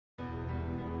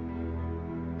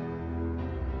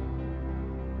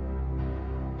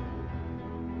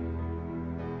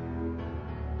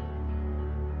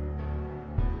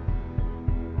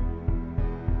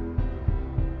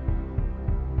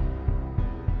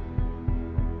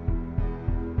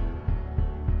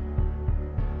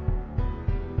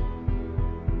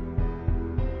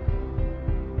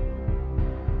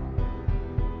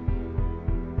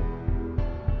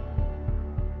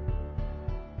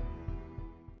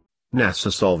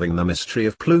NASA solving the mystery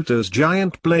of Pluto's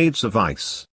giant blades of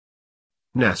ice.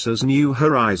 NASA's New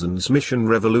Horizons mission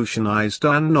revolutionized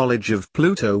our knowledge of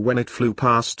Pluto when it flew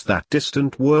past that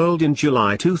distant world in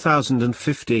July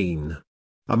 2015.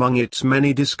 Among its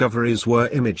many discoveries were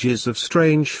images of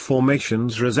strange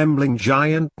formations resembling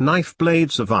giant knife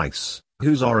blades of ice,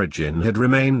 whose origin had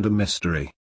remained a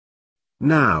mystery.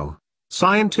 Now,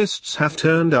 scientists have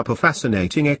turned up a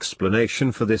fascinating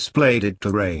explanation for this bladed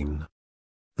terrain.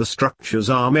 The structures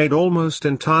are made almost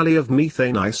entirely of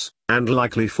methane ice, and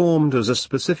likely formed as a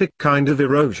specific kind of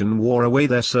erosion wore away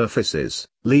their surfaces,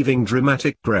 leaving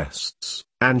dramatic crests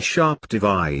and sharp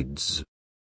divides.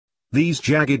 These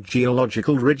jagged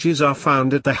geological ridges are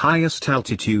found at the highest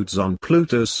altitudes on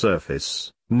Pluto's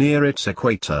surface, near its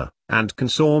equator, and can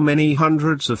soar many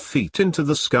hundreds of feet into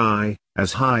the sky,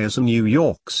 as high as a New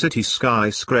York City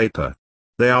skyscraper.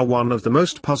 They are one of the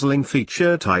most puzzling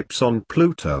feature types on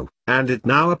Pluto, and it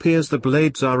now appears the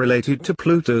blades are related to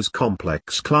Pluto's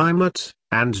complex climate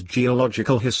and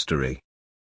geological history.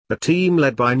 A team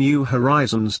led by New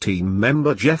Horizons team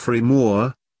member Jeffrey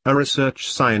Moore, a research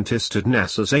scientist at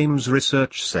NASA's Ames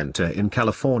Research Center in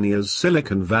California's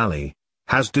Silicon Valley,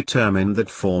 has determined that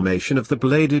formation of the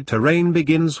bladed terrain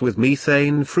begins with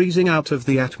methane freezing out of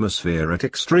the atmosphere at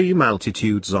extreme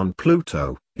altitudes on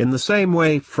Pluto, in the same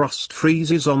way frost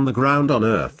freezes on the ground on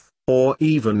Earth, or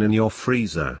even in your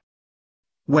freezer.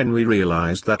 When we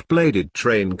realized that bladed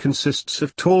terrain consists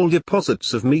of tall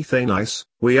deposits of methane ice,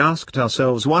 we asked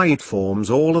ourselves why it forms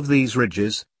all of these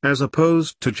ridges, as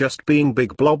opposed to just being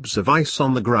big blobs of ice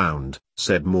on the ground,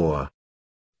 said Moore.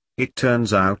 It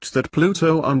turns out that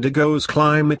Pluto undergoes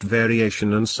climate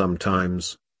variation, and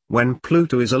sometimes, when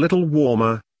Pluto is a little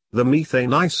warmer, the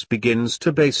methane ice begins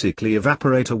to basically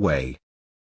evaporate away.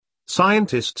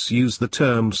 Scientists use the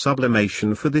term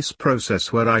sublimation for this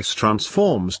process where ice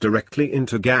transforms directly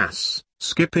into gas,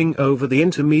 skipping over the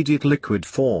intermediate liquid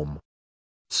form.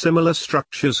 Similar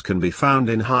structures can be found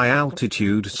in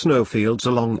high-altitude snowfields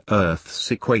along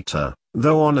Earth's equator,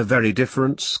 though on a very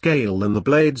different scale than the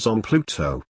blades on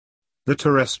Pluto. The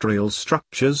terrestrial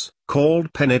structures,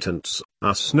 called penitents,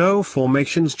 are snow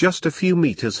formations just a few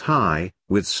meters high,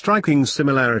 with striking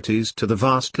similarities to the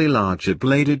vastly larger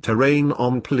bladed terrain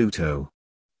on Pluto.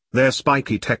 Their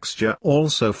spiky texture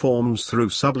also forms through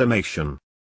sublimation.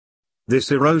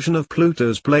 This erosion of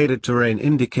Pluto's bladed terrain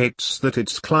indicates that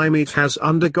its climate has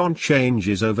undergone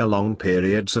changes over long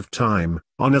periods of time,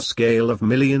 on a scale of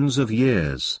millions of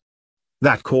years.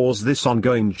 That caused this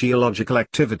ongoing geological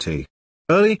activity.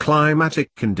 Early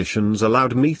climatic conditions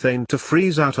allowed methane to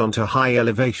freeze out onto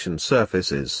high-elevation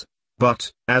surfaces,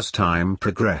 but, as time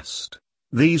progressed,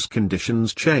 these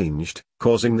conditions changed,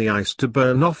 causing the ice to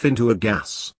burn off into a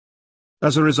gas.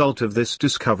 As a result of this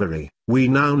discovery, we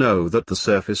now know that the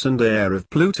surface and air of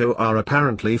Pluto are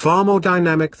apparently far more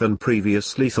dynamic than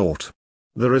previously thought.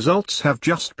 The results have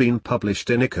just been published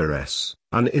in Icarus,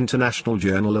 an international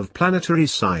journal of planetary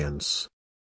science.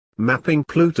 Mapping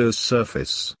Pluto's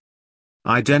surface.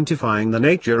 Identifying the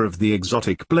nature of the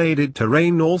exotic bladed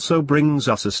terrain also brings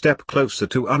us a step closer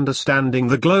to understanding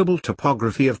the global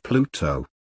topography of Pluto.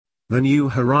 The New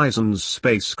Horizons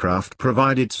spacecraft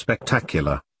provided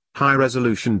spectacular,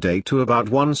 high-resolution data about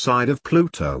one side of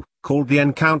Pluto, called the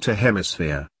Encounter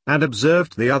Hemisphere, and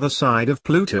observed the other side of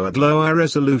Pluto at lower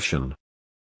resolution.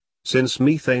 Since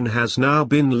methane has now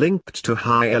been linked to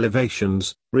high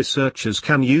elevations, researchers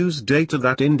can use data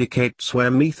that indicates where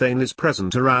methane is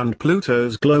present around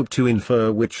Pluto's globe to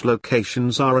infer which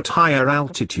locations are at higher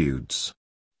altitudes.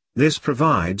 This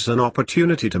provides an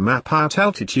opportunity to map out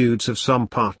altitudes of some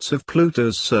parts of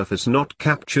Pluto's surface not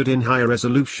captured in high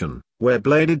resolution, where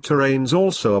bladed terrains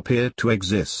also appear to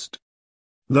exist.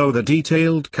 Though the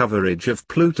detailed coverage of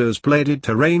Pluto's bladed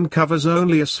terrain covers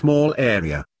only a small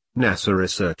area, NASA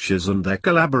researchers and their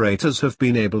collaborators have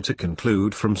been able to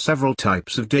conclude from several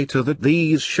types of data that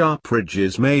these sharp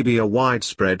ridges may be a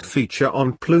widespread feature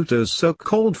on Pluto's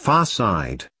so-called far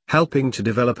side, helping to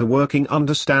develop a working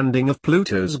understanding of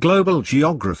Pluto's global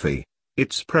geography,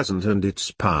 its present and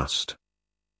its past.